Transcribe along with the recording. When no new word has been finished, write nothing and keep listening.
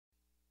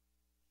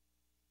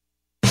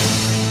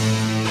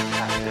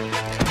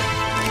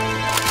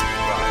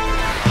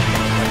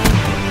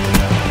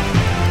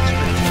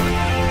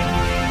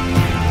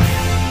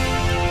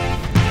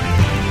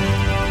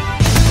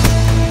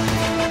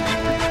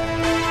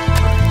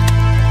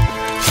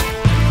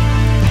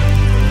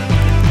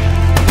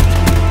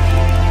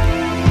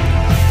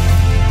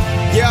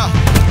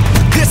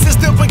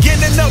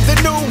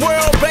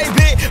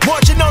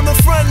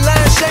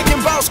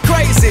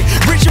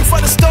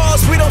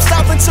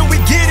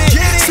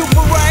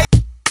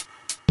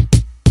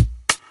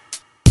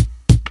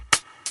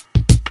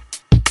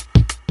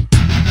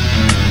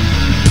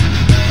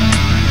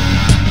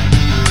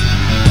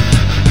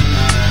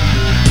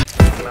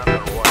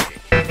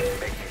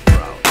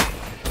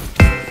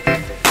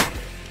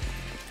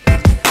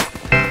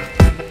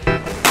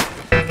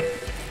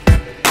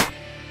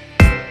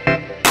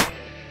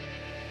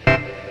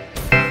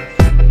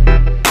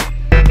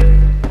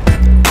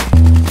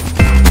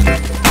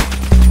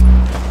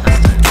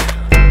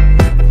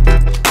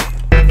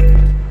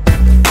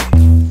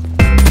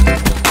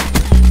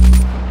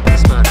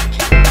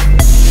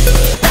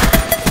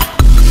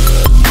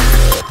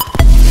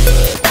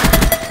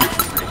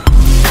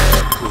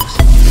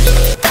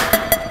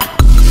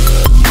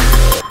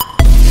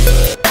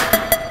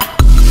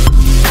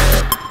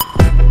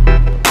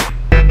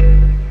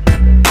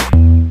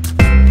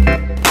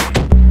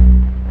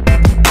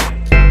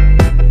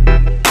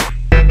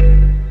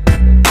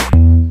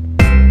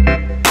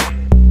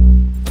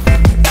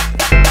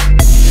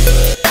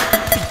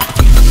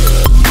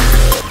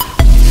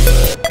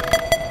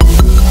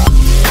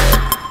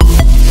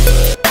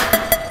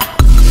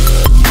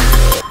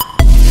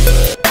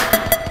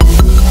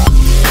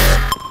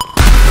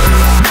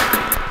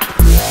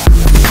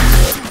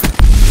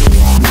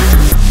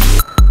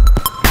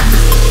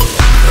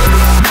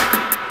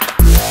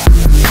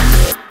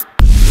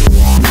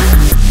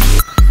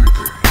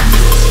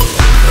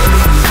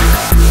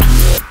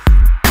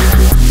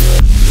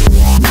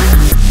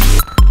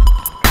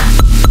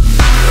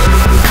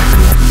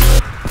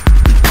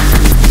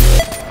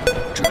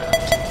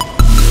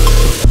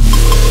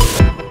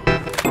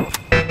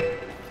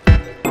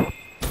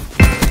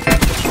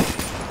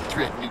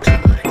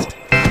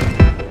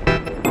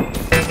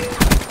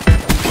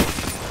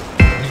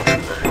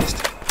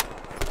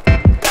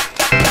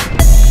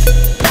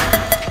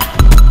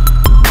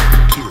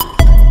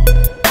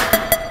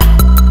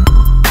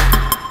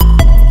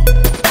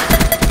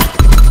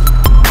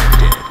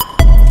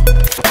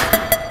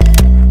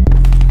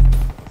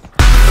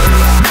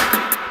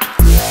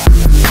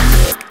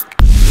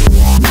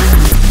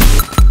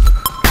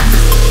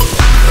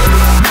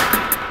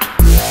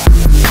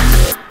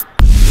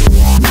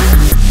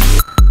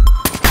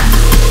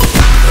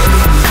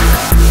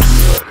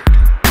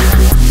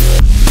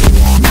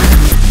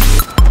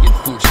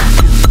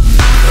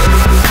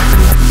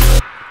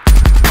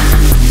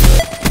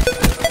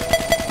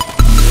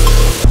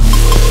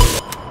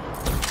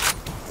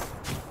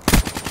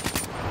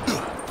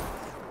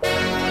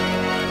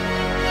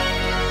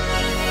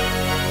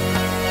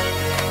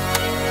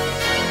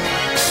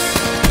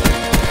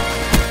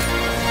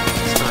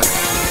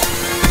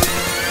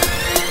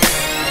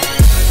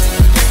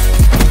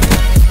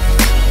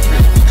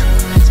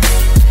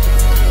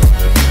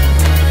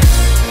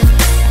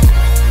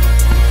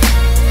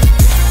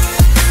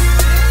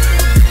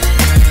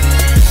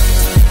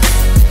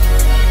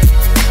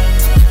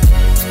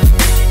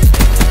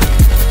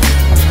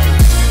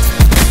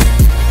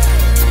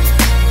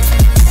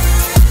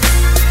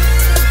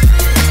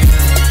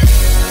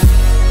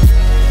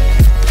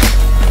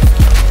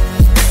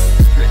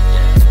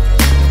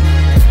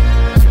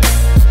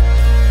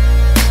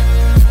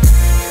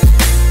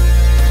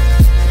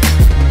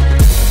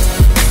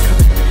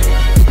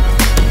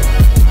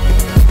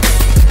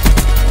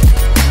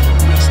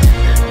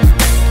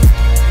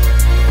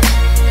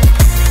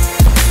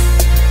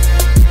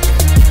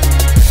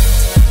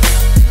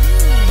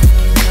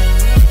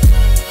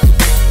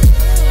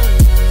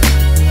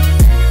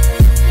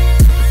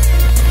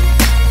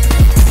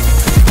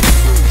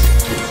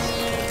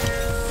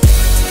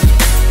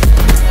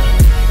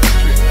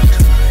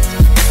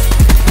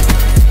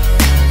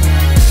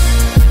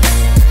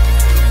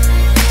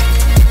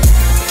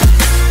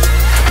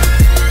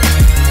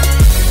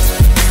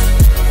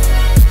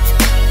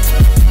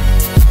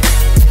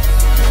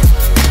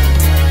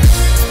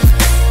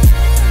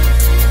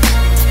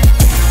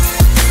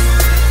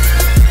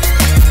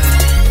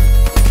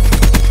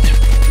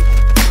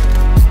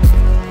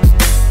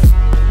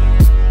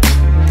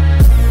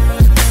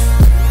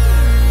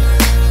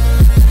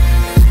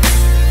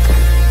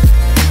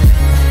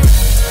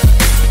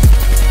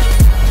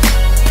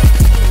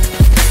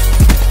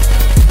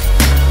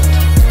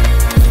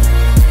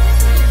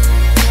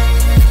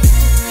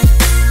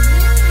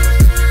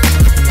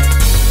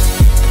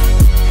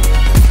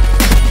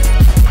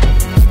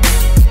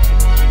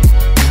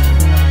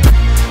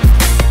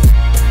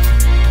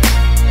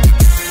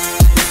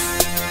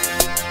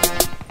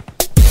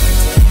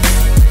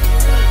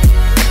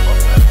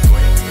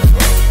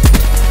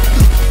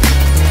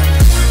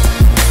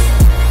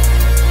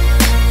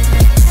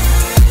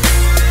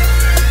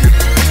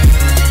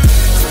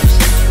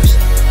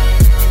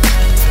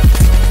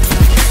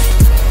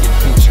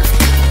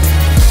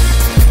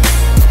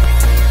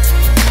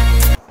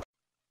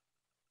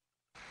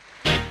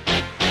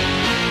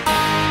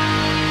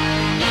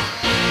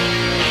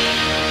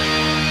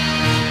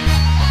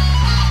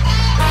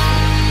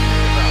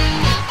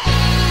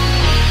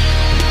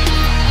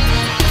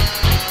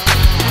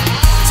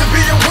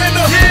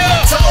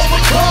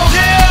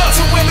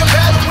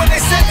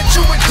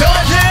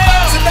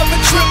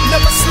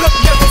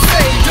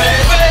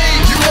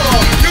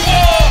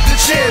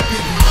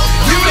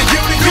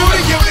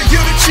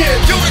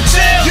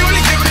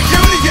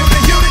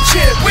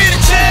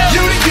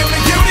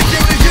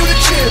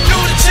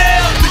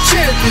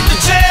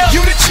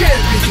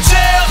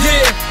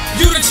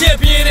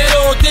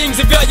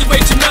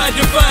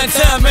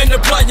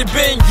you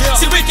been.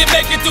 See, we can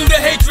make it through the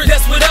hatred,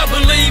 that's what I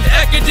believe.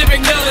 Academic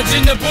knowledge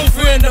in the booth,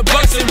 we're in the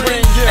boxing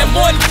ring. And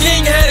one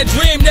king had a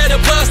dream that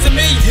applies to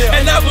me,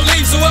 and I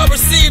believe, so I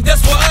receive,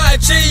 that's what I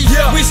achieve.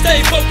 We stay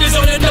focused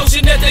on the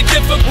notion that they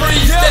give a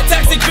breeze. That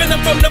toxic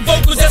venom from the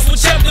vocals, that's what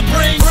chapter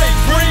brings.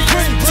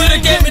 To the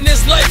game in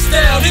this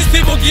lifestyle, these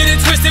people get it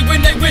twisted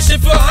when they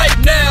wishing for hype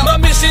now. My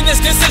mission is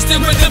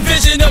consistent with the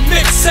vision of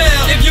mixed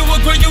sound. If you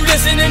agree, you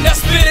listen, and I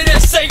spit it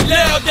and say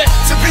loud that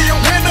to be a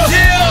winner,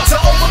 to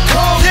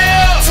overcome,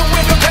 to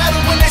win the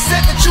battle when